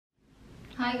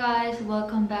Hi guys,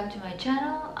 welcome back to my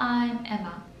channel. I'm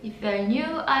Emma. If you're new,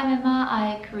 I'm Emma.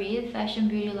 I create fashion,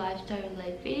 beauty, lifestyle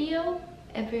related video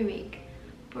every week.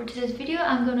 For today's video,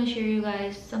 I'm gonna share you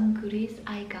guys some goodies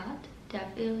I got,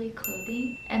 definitely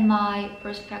clothing, and my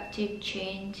perspective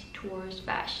change towards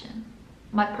fashion.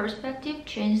 My perspective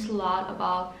changed a lot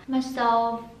about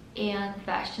myself and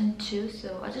fashion too,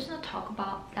 so I just want to talk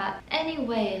about that.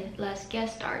 Anyway, let's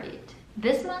get started.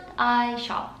 This month I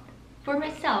shopped for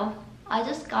myself. I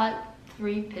just got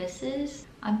 3 pieces.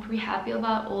 I'm pretty happy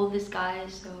about all this,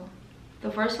 guys. So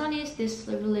the first one is this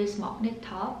sleeveless mock neck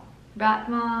top, red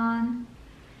one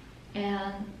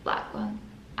and black one.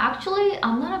 Actually,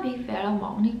 I'm not a big fan of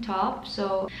mock neck top,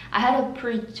 so I had a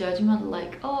prejudgment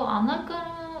like, oh, I'm not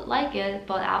gonna like it,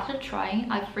 but after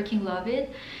trying, I freaking love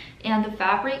it. And the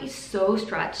fabric is so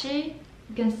stretchy.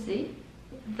 You can see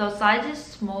the size is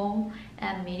small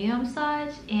and medium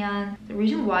size, and the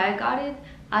reason why I got it,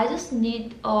 I just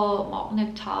need a mock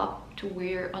neck top to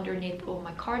wear underneath of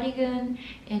my cardigan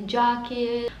and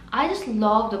jacket. I just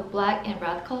love the black and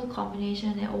red color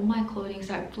combination, and all my clothing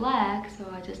are black, so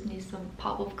I just need some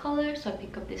pop of color, so I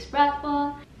pick up this red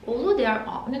one. Although they are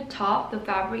mock neck top, the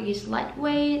fabric is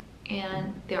lightweight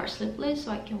and they are sleeveless,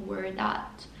 so I can wear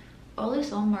that early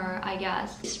summer, I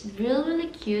guess. It's really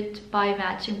cute by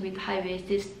matching with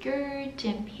high-waisted skirt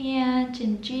and pants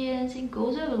and jeans. It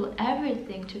goes with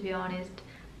everything, to be honest.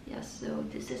 Yeah, so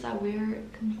this is, I wear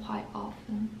them quite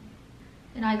often.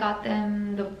 And I got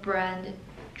them the brand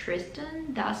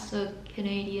Tristan. That's a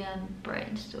Canadian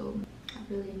brand, so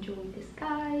I really enjoy this,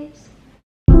 guys.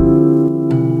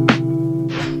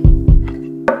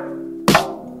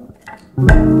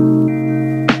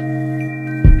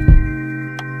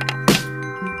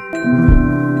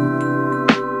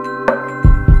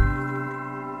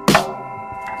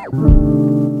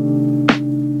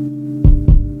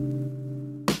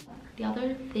 The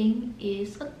other thing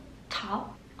is a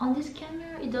top. On this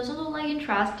camera, it doesn't look like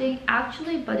interesting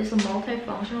actually, but it's a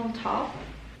multifunctional top.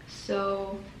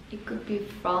 So it could be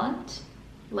front,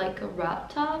 like a wrap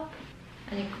top,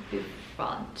 and it could be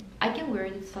front. I can wear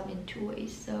this top in 2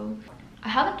 ways. So I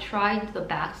haven't tried the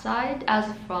back side as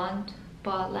a front,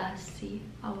 but let's see.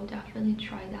 I will definitely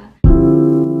try that.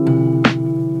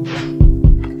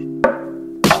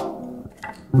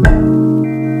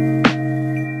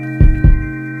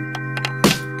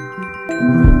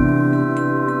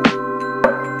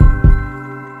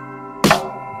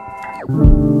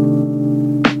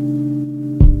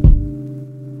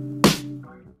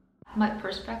 My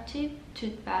perspective to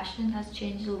fashion has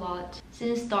changed a lot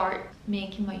since I started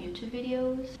making my YouTube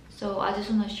videos. So I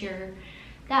just want to share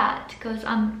that because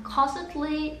I'm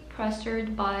constantly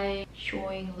pressured by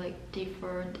showing like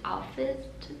different outfits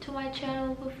to my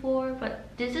channel before,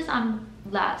 but this is, I'm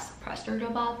less pressured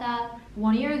about that.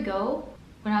 1 year ago,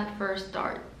 when I first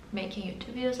started making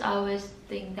YouTube videos, I always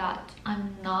think that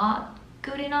I'm not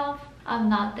good enough, I'm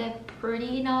not that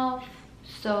pretty enough,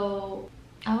 so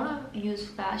I want to use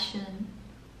fashion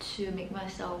to make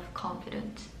myself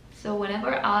confident. So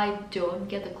whenever I don't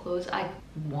get the clothes I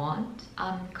want,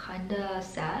 I'm kinda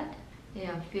sad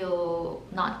and I feel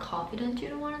not confident, you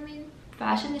know what I mean?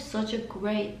 Fashion is such a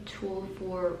great tool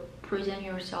for presenting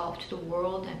yourself to the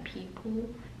world and people,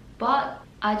 but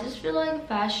I just feel like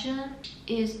fashion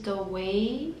is the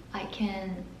way I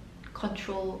can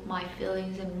control my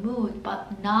feelings and mood,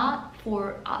 but not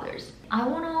for others. I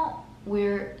wanna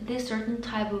wear this certain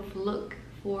type of look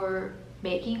for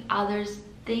making others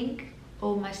think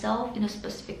of myself in a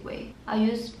specific way. I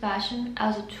use fashion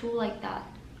as a tool like that,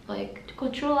 like to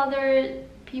control other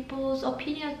people's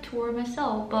opinion toward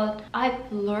myself. But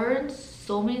I've learned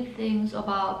so many things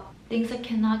about things I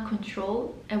cannot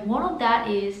control, and one of that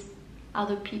is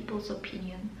other people's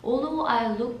opinion. Although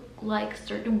I look like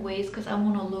certain ways because I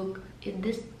want to look in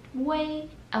this way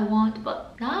I want,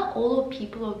 but not all of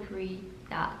people agree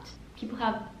that. People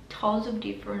have tons of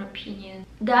different opinions.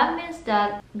 That means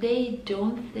that they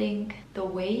don't think the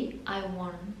way I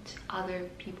want other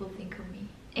people think of me.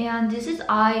 And this is,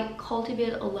 I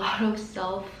cultivate a lot of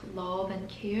self-love and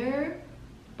care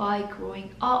by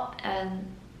growing up and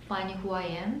finding who I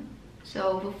am.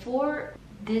 So before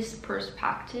this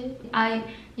perspective, I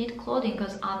need clothing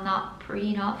because I'm not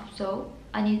pretty enough, so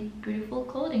I need beautiful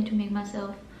clothing to make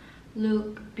myself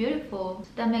look beautiful.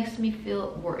 That makes me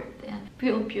feel worth and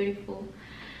feel beautiful.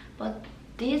 But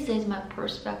these days my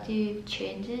perspective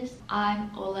changes.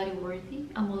 I'm already worthy,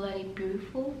 I'm already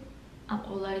beautiful, I'm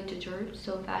already deserved.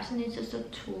 So fashion is just a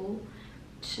tool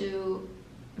to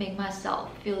make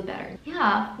myself feel better.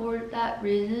 Yeah, for that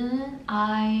reason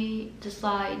I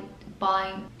decide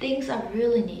buying things I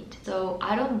really need. So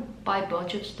I don't buy a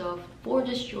bunch of stuff for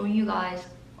just showing you guys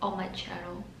on my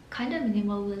channel. Kind of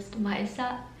minimalist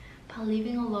mindset. By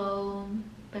living alone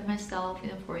by myself in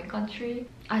a foreign country,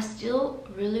 I still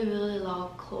really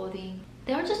love clothing.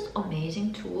 They're just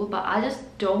amazing too, but I just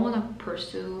don't want to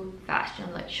pursue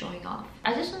fashion like showing off.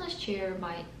 I just want to share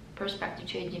my perspective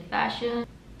change in fashion.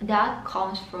 That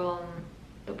comes from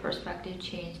the perspective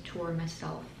change toward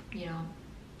myself, you know.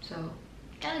 So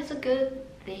yeah, it's a good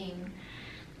thing.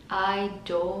 I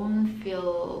don't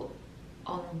feel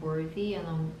unworthy and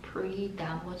unpretty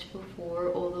that much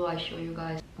before, although I show you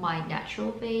guys my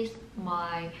natural face,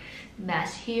 my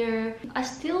mess here. I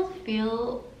still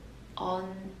feel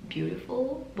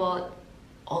unbeautiful, but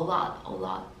a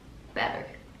lot better.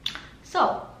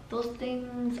 So those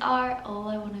things are all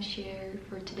I want to share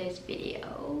for today's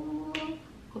video.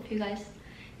 Hope you guys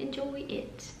enjoy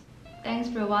it. Thanks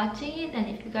for watching it, and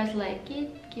if you guys like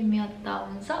it, give me a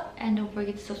thumbs up and don't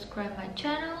forget to subscribe my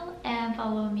channel and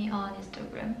follow me on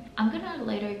Instagram. I'm gonna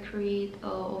later create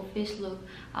office look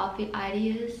outfit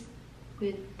ideas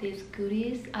with these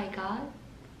goodies I got,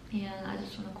 and I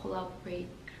just want to collaborate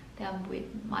them with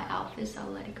my outfits I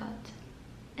already got.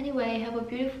 Anyway, have a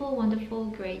beautiful, wonderful,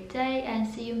 great day and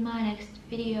see you in my next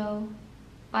video.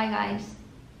 Bye guys.